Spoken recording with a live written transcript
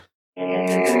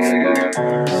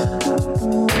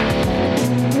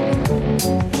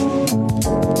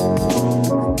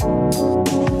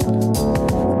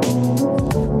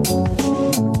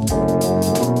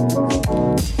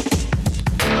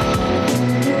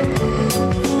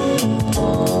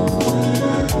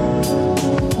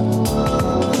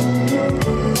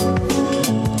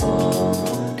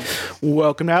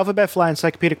Welcome to Alphabet Fly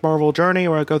Encyclopedic Marvel Journey,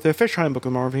 where I go through the fish book of the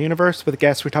Marvel Universe. With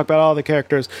guests, we talk about all the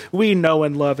characters we know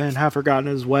and love and have forgotten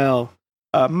as well.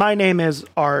 My name is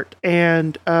Art,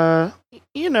 and I'm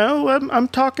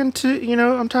talking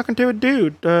to a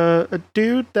dude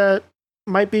that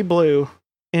might be blue,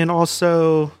 and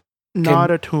also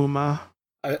not a Tuma.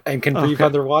 And can breathe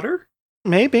underwater?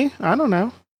 Maybe, I don't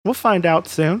know. We'll find out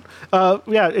soon.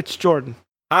 Yeah, it's Jordan.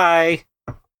 Hi.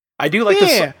 I do like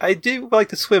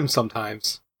to swim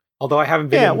sometimes. Although I haven't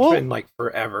been in like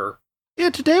forever.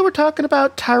 Yeah, today we're talking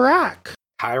about Tyrak.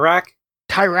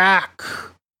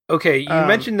 Tyrak. Okay, you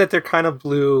mentioned that they're kind of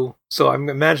blue, so I'm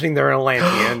imagining they're an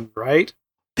Atlantean, right?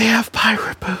 They have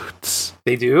pirate boots.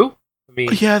 They do? I mean,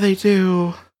 yeah, they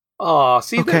do. Oh,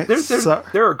 see, okay,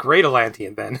 they're a great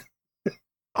Atlantean then.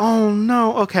 Oh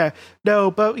no, okay. No,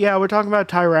 but yeah, we're talking about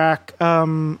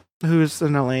Tyrak, who's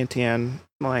an Atlantean.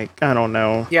 Like, I don't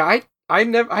know. Yeah, I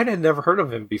had never heard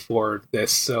of him before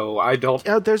this, so I don't.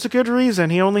 Yeah, there's a good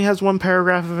reason. He only has one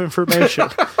paragraph of information.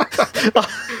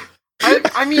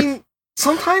 I mean,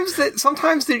 sometimes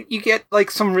that you get like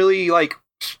some really like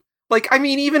I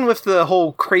mean, even with the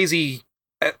whole crazy,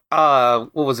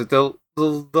 what was it, the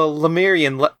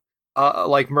Lemurian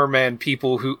like merman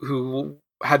people who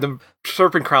had the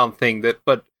serpent crown thing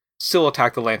but still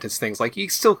attacked Atlantis things. Like, you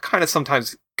still kind of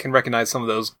sometimes can recognize some of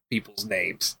those people's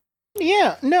names.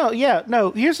 Yeah, no.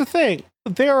 Here's the thing.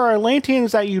 There are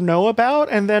Atlanteans that you know about,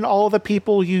 and then all the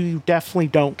people you definitely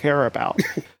don't care about.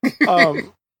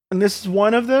 And this is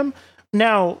one of them.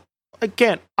 Now,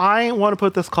 again, I want to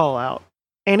put this call out.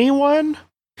 Anyone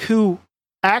who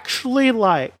actually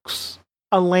likes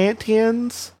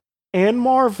Atlanteans and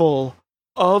Marvel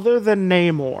other than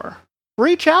Namor,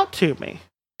 reach out to me.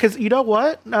 Because you know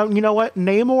what?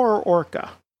 Namor or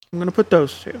Orca. I'm going to put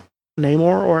those two. Namor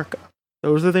or Orca.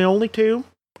 Those are the only two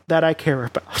that I care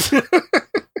about.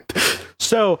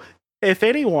 So, if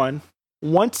anyone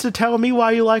wants to tell me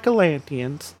why you like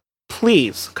Atlanteans,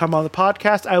 please come on the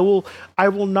podcast. I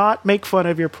will not make fun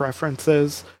of your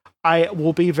preferences. I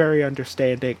will be very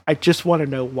understanding. I just want to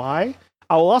know why.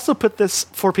 I will also put this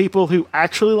for people who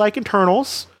actually like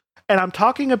Eternals. And I'm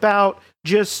talking about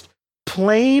just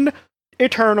plain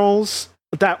Eternals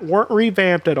that weren't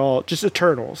revamped at all, just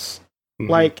Eternals. Mm-hmm.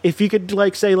 Like, if you could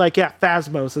say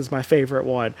Phasmos is my favorite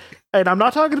one. And I'm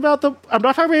not talking about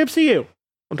MCU.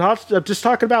 I'm just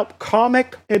talking about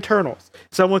comic Eternals.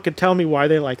 Someone could tell me why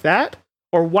they like that,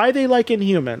 or why they like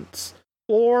Inhumans,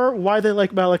 or why they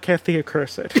like Malekith the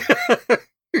Accursed.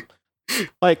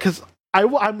 Like, because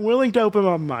I'm willing to open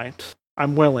my mind.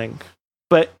 I'm willing.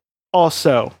 But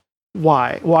also,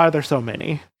 why? Why are there so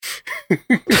many?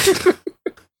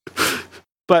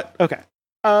 But okay.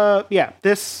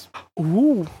 This.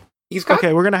 Ooh.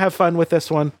 Okay, we're gonna have fun with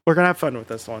this one. A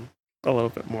little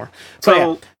bit more.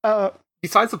 So,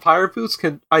 besides the pirate boots,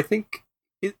 I think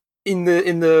in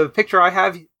the picture I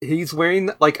have, he's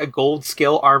wearing like a gold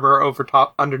scale armor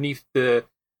underneath the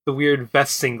weird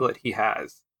vest singlet he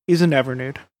has. He's a never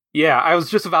nude. Yeah, I was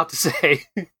just about to say.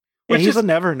 He's a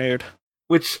never nude.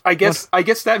 Which I guess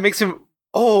that makes him.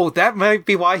 Oh, that might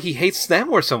be why he hates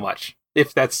Namor so much.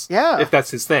 If that's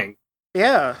his thing.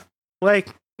 Yeah. Like,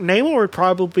 Namor would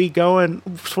probably be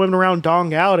swimming around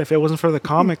dong out if it wasn't for the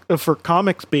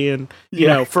comics being,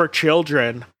 for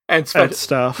children and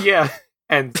stuff. Yeah.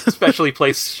 And specially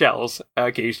placed shells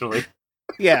occasionally.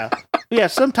 Yeah. Yeah,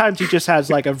 sometimes he just has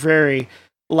like a very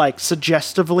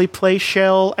suggestively placed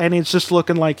shell, and it's just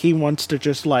looking like he wants to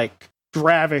just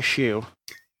ravish you.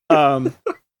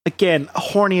 Again,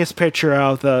 horniest picture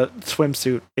of the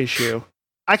swimsuit issue.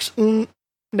 Actually,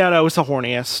 no, it's the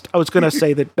horniest. I was gonna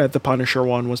say that the Punisher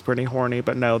one was pretty horny,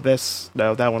 but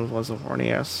that one was the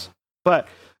horniest. But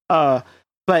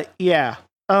yeah,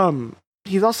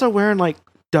 he's also wearing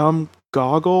dumb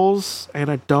goggles and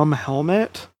a dumb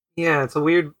helmet. Yeah, it's a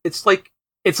weird. It's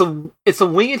a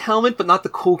winged helmet, but not the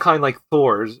cool kind like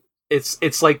Thor's.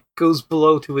 It's like goes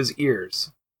below to his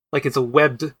ears, like it's a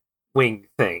webbed wing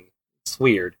thing. It's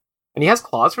weird, and he has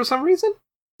claws for some reason.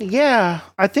 Yeah,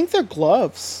 I think they're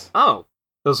gloves. Oh,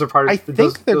 those are part of. I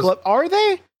think they're gloves. Are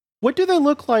they? What do they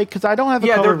look like? Because I don't have.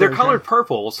 They're colored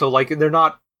purple, so they're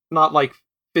not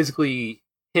physically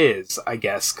his, I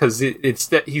guess, because it's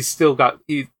that he's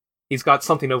got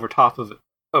something over top of them.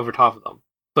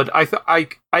 But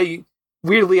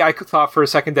weirdly, I thought for a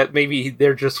second that maybe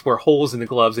there just were holes in the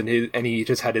gloves and he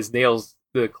just had his nails,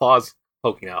 the claws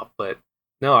poking out. But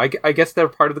no, I guess they're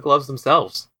part of the gloves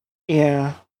themselves.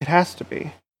 Yeah, it has to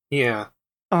be. Yeah.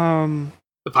 The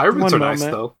pirate boots are nice,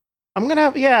 though. I'm gonna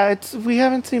have, we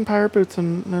haven't seen pirate boots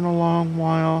in a long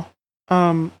while.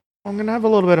 I'm gonna have a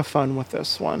little bit of fun with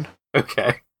this one.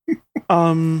 Okay.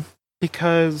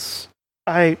 Because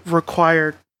I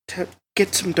require to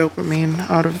get some dopamine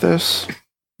out of this.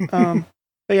 But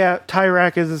yeah,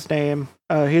 Tyrak is his name.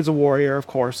 He's a warrior, of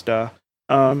course, duh.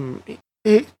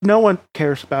 No one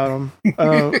cares about him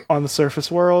on the surface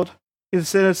world. He's a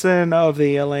citizen of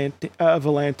the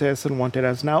Atlantis and wanted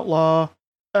as an outlaw.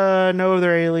 No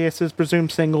other aliases,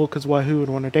 presumed single, because who would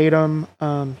want to date him?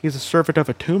 He's a servant of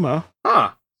Attuma.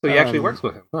 Ah, so he actually works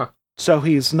with him, huh? So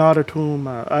he's not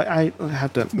Attuma. I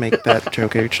have to make that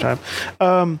joke each time.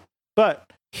 But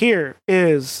there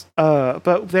is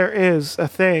a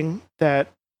thing that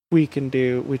we can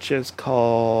do, which is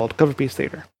called Cover Piece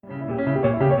Theater.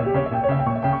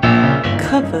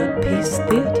 Cover Piece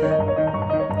Theater.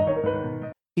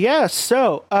 Yeah,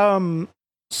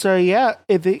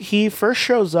 he first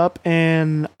shows up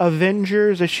in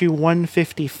Avengers issue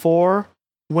 154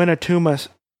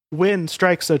 when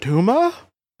strikes Attuma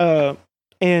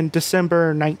in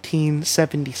December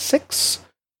 1976.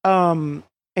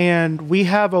 And we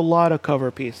have a lot of cover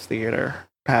piece theater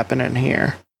happening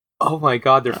here. Oh my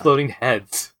god, they're floating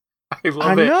heads. I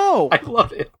love it. Know. I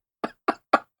love it.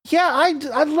 Yeah,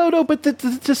 I love it, but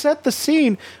to set the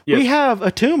scene, we have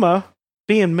Attuma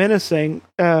being menacing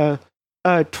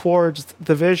towards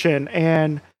the Vision,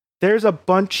 and there's a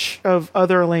bunch of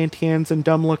other Atlanteans in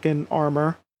dumb-looking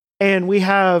armor, and we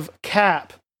have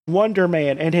Cap, Wonder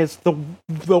Man, and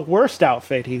the worst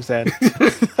outfit he's in,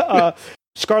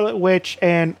 Scarlet Witch,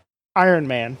 and Iron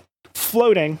Man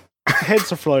floating.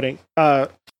 Heads are floating. I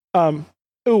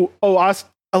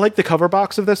like the cover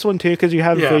box of this one too, because you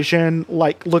have Vision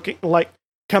looking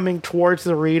coming towards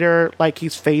the reader, like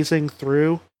he's phasing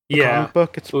through the comic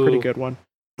book. It's a pretty good one.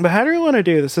 But how do we want to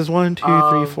do this? This is 1, 2,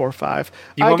 3, 4, 5.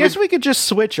 I guess we could just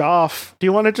switch off. Do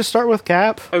you want to just start with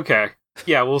Cap? Okay.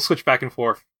 Yeah, we'll switch back and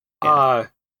forth. Yeah.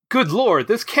 Good lord,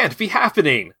 this can't be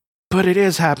happening. But it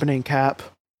is happening, Cap.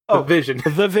 The Vision.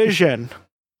 The Vision.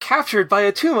 Captured by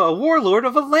Attuma, warlord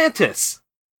of Atlantis.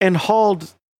 And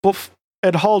hauled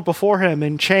before him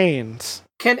in chains.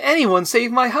 Can anyone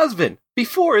save my husband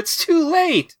before it's too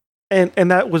late? And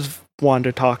that was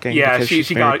Wanda talking. Yeah,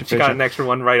 she got an extra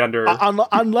one right under.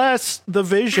 Unless the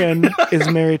Vision is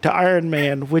married to Iron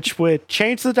Man, which would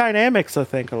change the dynamics, I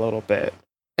think, a little bit.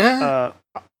 Yeah,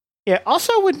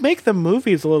 also would make the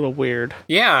movies a little weird.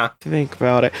 Yeah, to think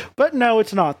about it, but no,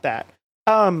 it's not that.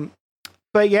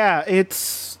 But yeah,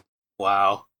 it's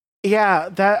yeah.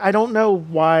 That I don't know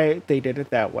why they did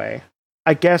it that way.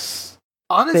 I guess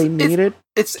they needed.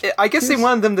 I guess they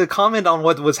wanted them to comment on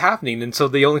what was happening, and so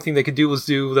the only thing they could do was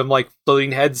do them like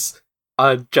floating heads,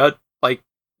 like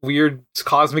weird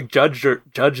cosmic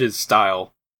judges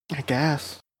style. I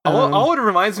guess. All it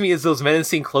reminds me is those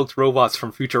menacing cloaked robots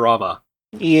from Futurama.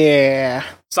 Yeah.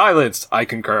 Silence. I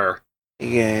concur.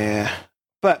 Yeah.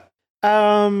 But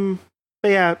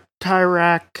yeah,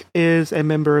 Tyrak is a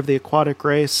member of the aquatic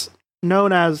race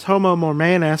known as Homo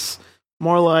mormanus,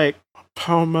 more like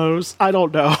homos. I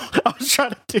don't know. I was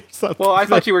trying to do something. Well, I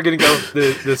thought you were going to go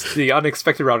the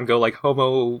unexpected route and go like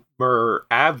Homo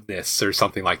merabnus or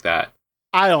something like that.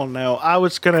 I don't know. I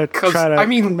was going to try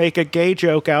to make a gay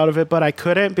joke out of it, but I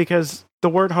couldn't because the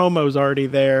word homo is already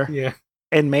there. Yeah.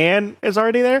 And man is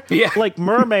already there. Yeah. Like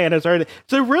merman is already.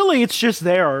 So really it's just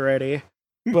there already.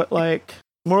 But like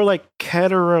more like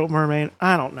hetero merman.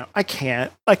 I don't know. I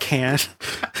can't.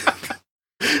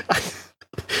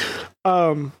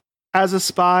 As a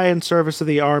spy in service of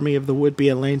the army of the would-be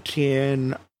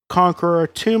Atlantean conqueror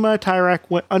Attuma,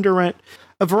 Tyrak underwent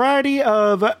a variety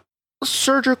of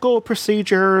surgical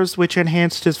procedures which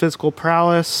enhanced his physical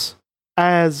prowess.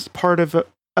 As part of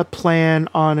a plan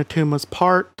on Attuma's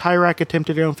part, Tyrak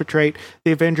attempted to infiltrate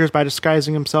the Avengers by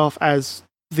disguising himself as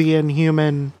the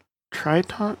Inhuman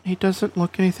Triton. He doesn't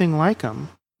look anything like him.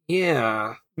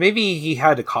 Yeah, maybe he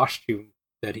had a costume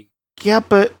that he... Yeah,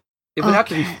 but... It would have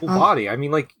to be full body. I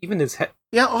mean, like, even his head...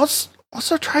 Yeah,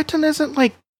 also Triton isn't,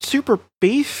 like, super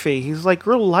beefy. He's, like,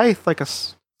 real lithe, like a...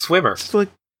 Swimmer. Like,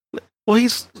 well,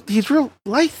 he's real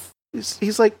lithe.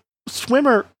 He's, like,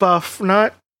 swimmer buff,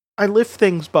 not... I lift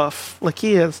things buff, like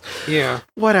he is. Yeah.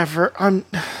 Whatever.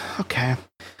 Okay.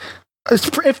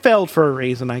 It failed for a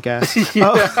reason, I guess.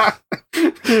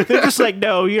 They're just like,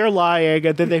 no, you're lying,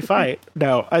 and then they fight.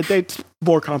 No, it's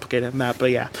more complicated than that,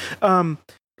 but yeah.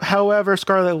 However,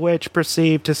 Scarlet Witch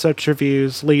perceived to such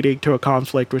reviews, leading to a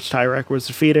conflict which Tyrek was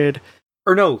defeated.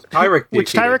 Or no, Tyrek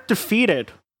Which defeated. Tyrek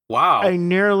defeated Wow. a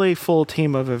nearly full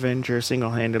team of Avengers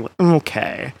single-handedly.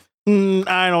 Okay.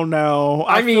 I don't know.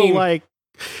 I mean, feel like...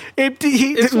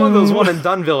 it's one of those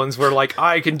one-and-done villains where, like,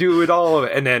 I can do it all,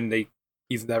 and then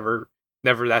he's never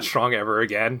that strong ever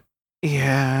again.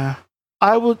 Yeah.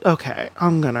 I would... Okay,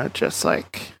 I'm gonna just,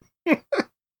 like...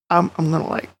 I'm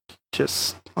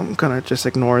gonna just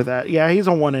ignore that. Yeah, he's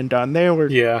a one and done. They were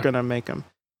gonna make him.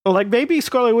 Like, maybe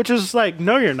Scarlet Witch is like,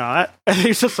 no, you're not. And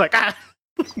he's just like, ah.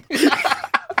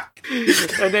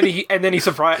 and then he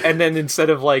surprised. And then instead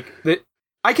of like,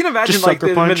 I can imagine just like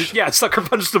sucker punch. sucker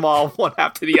punched them all one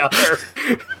after the other.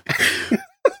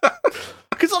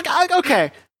 Because like,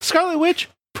 okay, Scarlet Witch,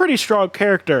 pretty strong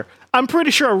character. I'm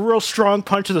pretty sure a real strong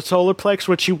punch to the solar plex,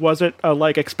 which she wasn't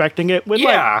like expecting it, would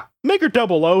like make her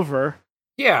double over.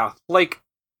 Yeah, like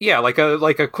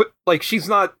a quick, like she's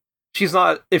not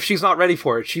if she's not ready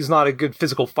for it, she's not a good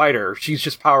physical fighter. She's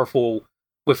just powerful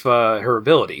with her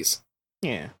abilities.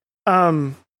 Yeah.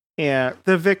 Yeah.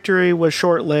 The victory was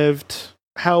short-lived.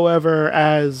 However,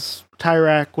 as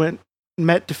Tyrek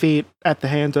met defeat at the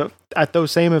hands of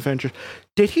those same Avengers,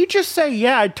 did he just say,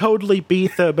 "Yeah, I totally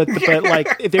beat them," but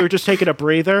like they were just taking a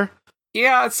breather?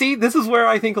 Yeah, see, this is where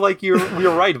I think like you're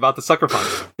right about the sucker punch.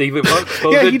 He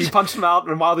punched him out,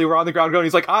 and while they were on the ground going,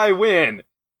 he's like, "I win."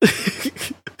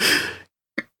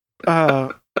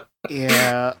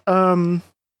 Yeah.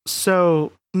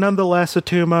 So nonetheless,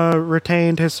 Atuma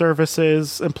retained his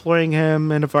services, employing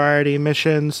him in a variety of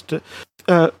missions.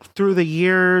 Through the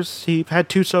years, he had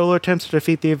 2 solo attempts to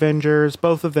defeat the Avengers.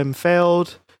 Both of them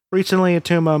failed. Recently,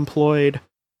 Atuma employed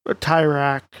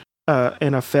Tyrek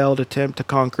in a failed attempt to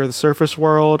conquer the surface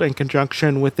world in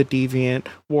conjunction with the deviant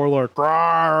warlord.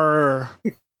 I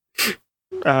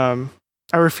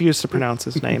refuse to pronounce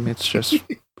his name. It's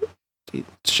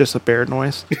just a bear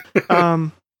noise.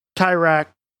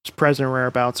 Tyrek's present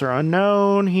whereabouts are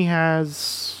unknown. He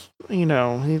has,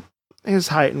 his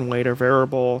height and weight are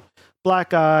variable.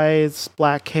 Black eyes,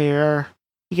 black hair.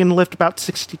 He can lift about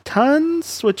 60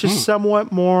 tons, which is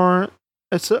somewhat more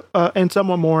in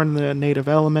the native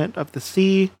element of the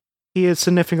sea. He is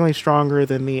significantly stronger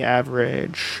than the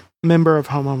average member of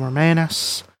Homo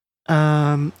Romanus.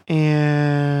 And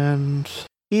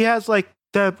he has like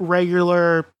the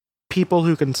regular people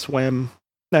who can swim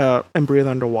and breathe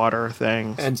underwater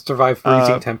things. And survive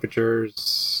freezing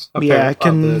temperatures.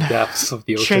 Can the depths of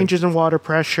the ocean. Changes in water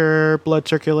pressure, blood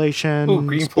circulation. Ooh,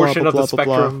 green portion of the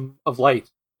spectrum of light.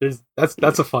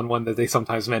 That's a fun one that they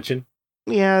sometimes mention.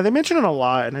 Yeah, they mention it a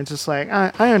lot, and it's just like,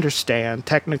 I understand.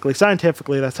 Technically,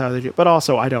 scientifically, that's how they do it, but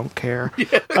also I don't care.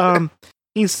 Yeah.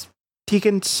 He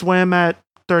can swim at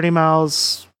 30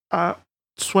 miles,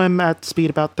 swim at speed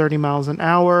about 30 miles an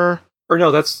hour. Or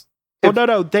no, that's...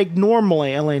 no, they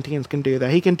normally, Atlanteans can do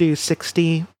that. He can do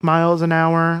 60 miles an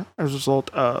hour as a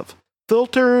result of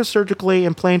filters surgically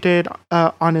implanted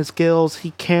on his gills.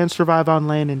 He can survive on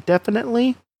land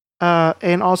indefinitely.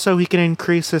 And also he can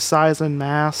increase his size and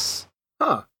mass,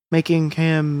 making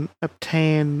him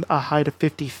obtain a height of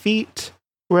 50 feet.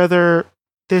 Whether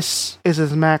this is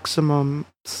his maximum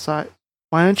size.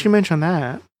 Why didn't you mention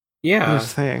that? Yeah.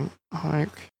 This thing. Like,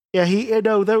 yeah,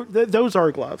 those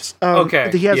are gloves.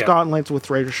 Okay. He has gauntlets with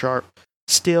razor sharp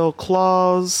steel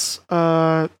claws.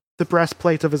 The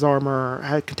breastplate of his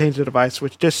armor contains a device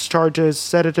which discharges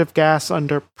sedative gas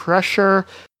under pressure.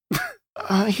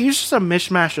 He's just a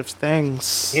mishmash of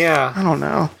things. Yeah. I don't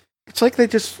know. It's like they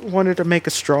just wanted to make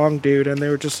a strong dude, and they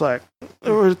were just like,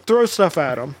 throw stuff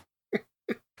at him.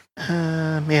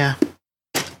 Yeah.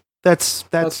 That's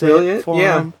really it for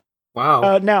him.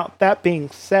 Wow. Now, that being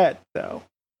said, though,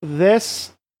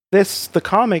 the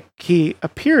comic he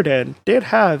appered in did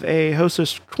have a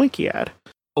Hostess Twinkie ad.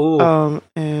 Oh.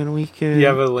 And we can. You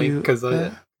have a link because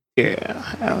yeah,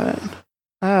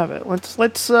 I have it.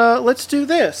 Let's do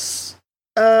this.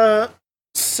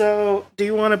 So do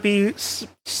you want to be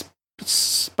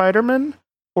Spider-Man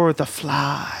or the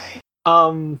Fly?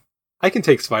 I can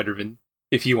take Spider-Man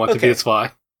if you want to be the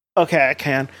Fly. Okay, I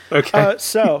can. Okay.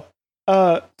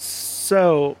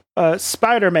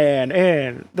 Spider-Man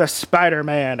and the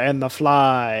Spider-Man and the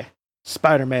Fly.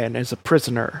 Spider-Man is a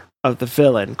prisoner of the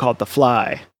villain called the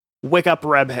Fly. Wake up,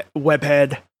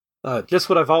 webhead. Just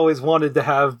what I've always wanted to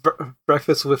have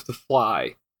breakfast with the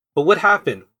Fly. But what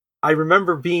happened? I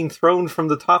remember being thrown from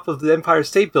the top of the Empire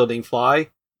State Building, Fly.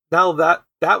 Now that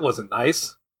wasn't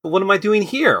nice. But what am I doing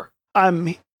here?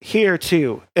 I'm here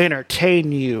to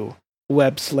entertain you,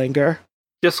 web slinger.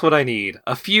 Just what I need.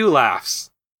 A few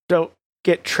laughs. Don't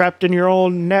get trapped in your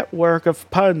own network of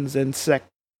puns, insect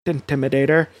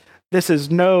Intimidator. This is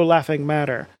no laughing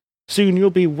matter. Soon you'll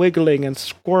be wiggling and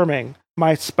squirming,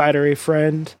 my spidery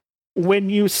friend, when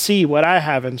you see what I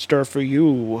have in store for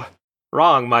you.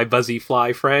 Wrong, my buzzy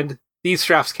fly friend. These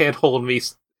straps can't hold me,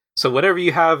 so whatever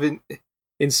you have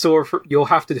in store, you'll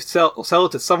have to sell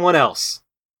it to someone else.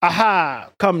 Aha!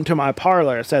 Come to my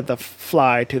parlor, said the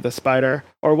fly to the spider.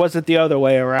 Or was it the other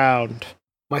way around?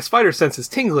 My spider sense is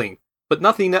tingling, but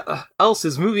nothing else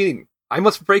is moving. I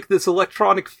must break this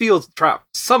electronic field trap,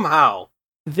 somehow.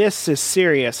 This is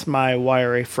serious, my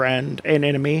wiry friend and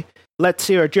enemy. Let's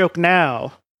hear a joke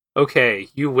now. Okay,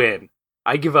 you win.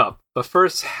 I give up. But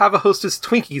first, have a Hostess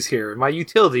Twinkies here in my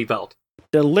utility belt.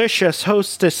 Delicious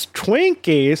Hostess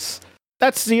Twinkies?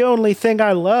 That's the only thing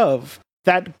I love.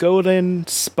 That golden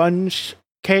sponge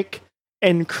cake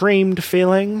and creamed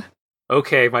filling.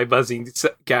 Okay, my buzzing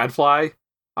gadfly.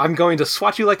 I'm going to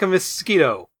swat you like a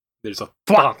mosquito. There's a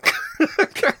thunk.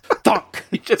 Thunk!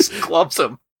 He just clubs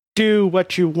him. Do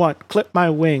what you want. Clip my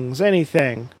wings.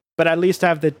 Anything. But at least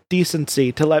have the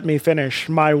decency to let me finish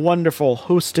my wonderful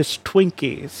Hostess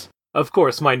Twinkies. Of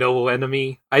course, my noble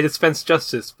enemy. I dispense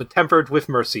justice, but tempered with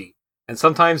mercy. And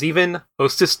sometimes even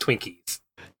Hostess Twinkies.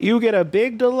 You get a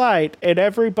big delight in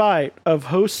every bite of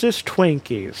Hostess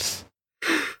Twinkies.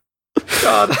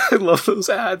 God, I love those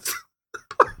ads.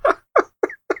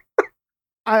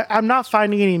 I'm not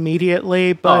finding it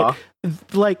immediately, but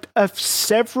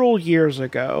several years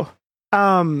ago,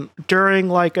 during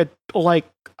like a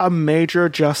major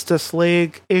Justice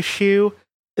League issue,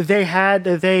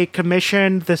 they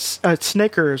commissioned this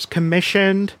Snickers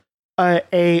commissioned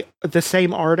the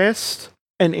same artist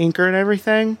and inker and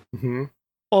everything. Mm-hmm.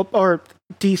 Or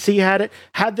DC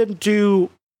had them do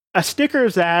a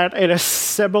Snickers ad in a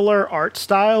similar art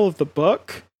style of the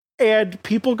book, and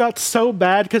people got so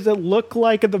bad because it looked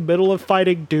like in the middle of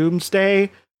fighting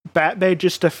Doomsday, Batman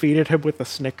just defeated him with a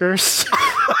Snickers.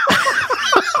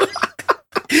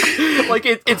 Like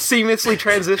it seamlessly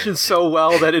transitioned so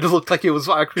well that it looked like it was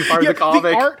actually part of the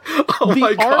comic.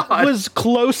 The art was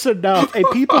close enough, and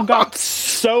people got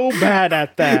so bad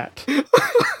at that.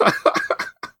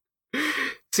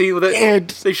 See,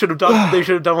 they should have done. They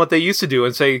should have done what they used to do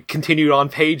and say continued on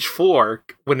page 4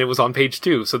 when it was on page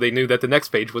 2, so they knew that the next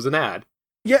page was an ad.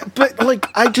 Yeah, but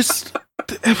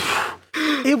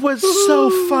it was so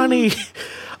funny.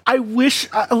 I wish,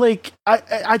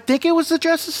 I think it was the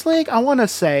Justice League. I want to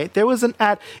say there was an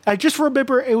ad. I just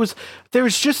remember there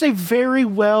was just a very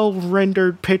well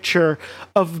rendered picture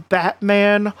of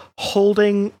Batman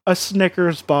holding a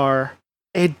Snickers bar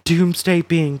and Doomsday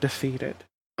being defeated.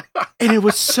 And it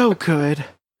was so good.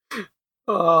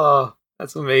 Oh,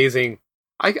 that's amazing.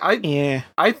 I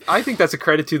think that's a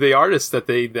credit to the artist that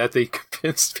they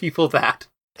convinced people that.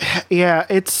 Yeah,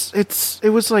 it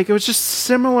was just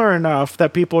similar enough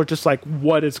that people are just like,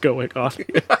 what is going on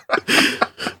here?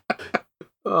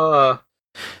 But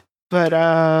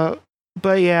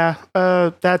yeah,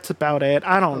 that's about it.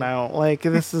 I don't know. Like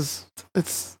it's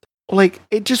like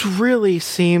it just really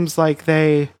seems like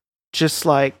they just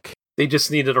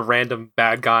needed a random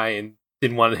bad guy and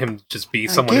didn't want him to just be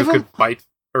someone who could fight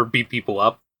or beat people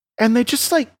up. And they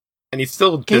just and he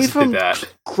still gave just him did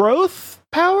that. Growth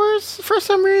powers for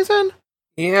some reason.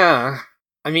 Yeah.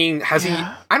 I mean, has he?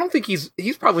 I don't think he's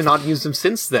probably not used them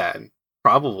since then.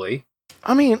 Probably.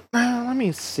 I mean, let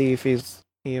me see if he's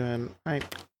even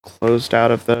closed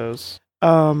out of those.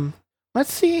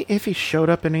 Let's see if he showed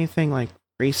up in anything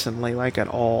recently, at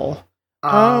all.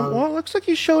 Well, it looks like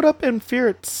he showed up in Fear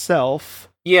Itself.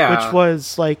 Yeah. Which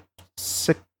was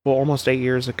almost 8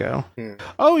 years ago.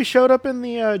 Oh, he showed up in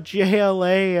the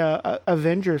JLA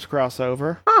Avengers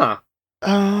crossover. Huh.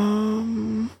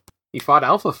 He fought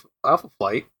Alpha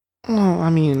Flight. Well, I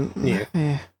mean,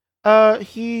 yeah.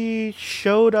 He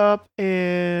showed up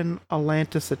in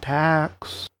Atlantis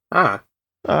Attacks. He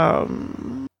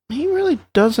really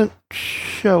doesn't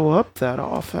show up that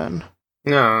often.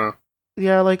 No.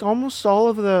 Yeah, almost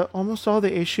all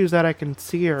the issues that I can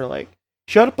see are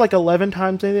showed up 11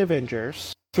 times in the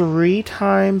Avengers, 3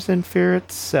 times in Fear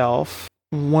Itself,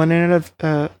 1 in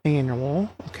an annual.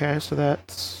 Okay, so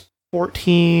that's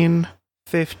 14,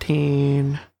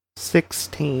 15,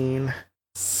 16,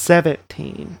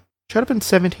 17. Showed up in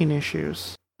 17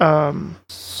 issues.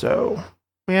 So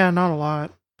yeah, not a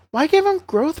lot. Why give him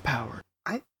growth power?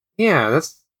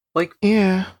 That's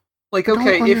yeah.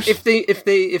 Okay, if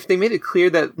they made it clear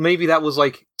that maybe that was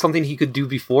something he could do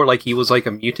before, he was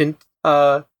a mutant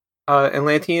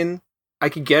Atlantean, I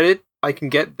could get it. I can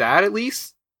get that at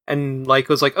least. And it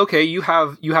was okay, you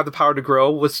have the power to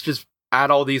grow. Let's just add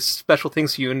all these special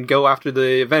things to you and go after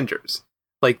the Avengers.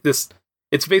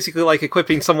 It's basically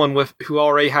equipping someone who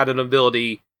already had an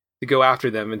ability to go after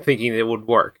them and thinking it would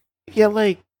work. Yeah,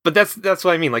 like But that's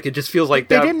what I mean. Like, it just feels like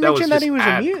they that. didn't that mention was that just he was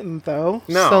a mutant, though.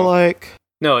 No. So like,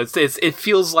 No, it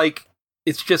feels like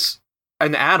it's just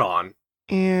an add-on.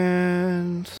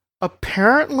 and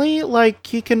apparently, like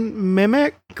he can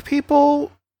mimic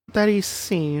people that he's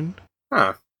seen.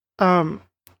 Huh.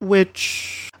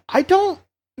 Which I don't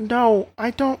know.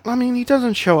 I mean, he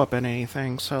doesn't show up in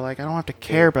anything, so like I don't have to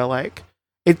care. But like,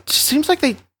 it seems like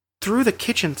they threw the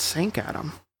kitchen sink at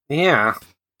him. Yeah.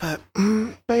 But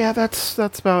yeah, that's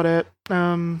about it.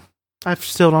 I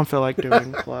still don't feel like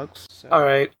doing plugs. So. All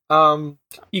right.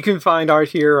 You can find art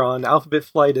here on Alphabet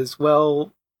Flight as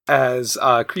well as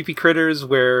Creepy Critters,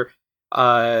 where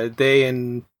they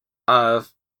and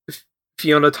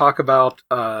Fiona talk about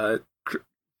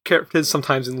characters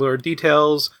sometimes in lurid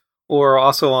details, or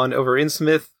also on Over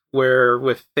Innsmouth, where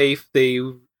with Faith they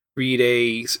read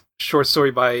a short story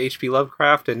by H.P.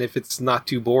 Lovecraft, and if it's not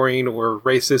too boring or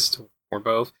racist or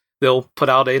both, they'll put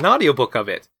out an audiobook of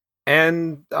it.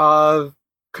 And I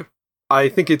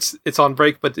think it's on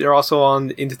break, but they're also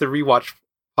on Into the Rewatch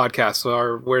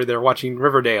podcast, where they're watching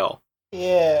Riverdale.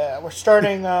 Yeah, we're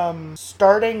starting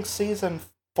season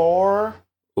 4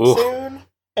 soon,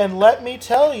 and let me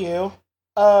tell you,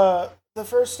 the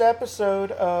first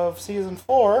episode of season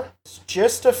 4 is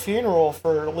just a funeral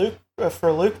for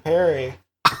Luke Perry,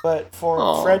 but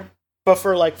for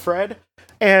Fred,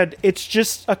 and it's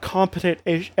just a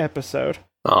competent-ish episode.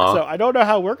 So I don't know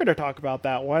how we're going to talk about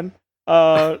that one,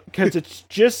 because it's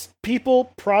just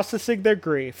people processing their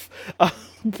grief,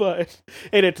 and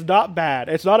it's not bad.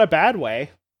 It's not a bad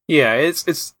way. Yeah,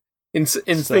 it's in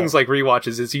things like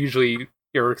rewatches. It's usually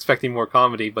you're expecting more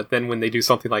comedy, but then when they do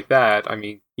something like that, I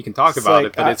mean, you can talk about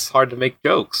it, but it's hard to make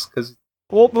jokes because.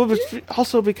 Well,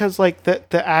 also because like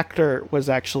the actor was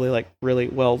actually like really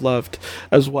well loved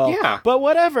as well. Yeah. But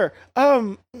whatever.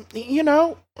 Luke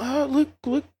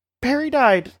Perry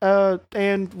died.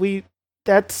 And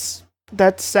that's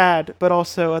sad, but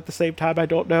also at the same time I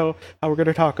don't know how we're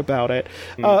gonna talk about it.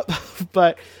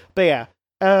 But yeah.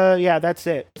 Yeah, that's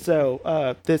it.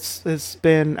 So, this has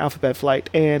been Alphabet Flight,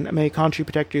 and may Khonshu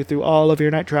protect you through all of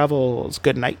your night travels.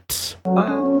 Good night.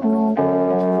 Bye.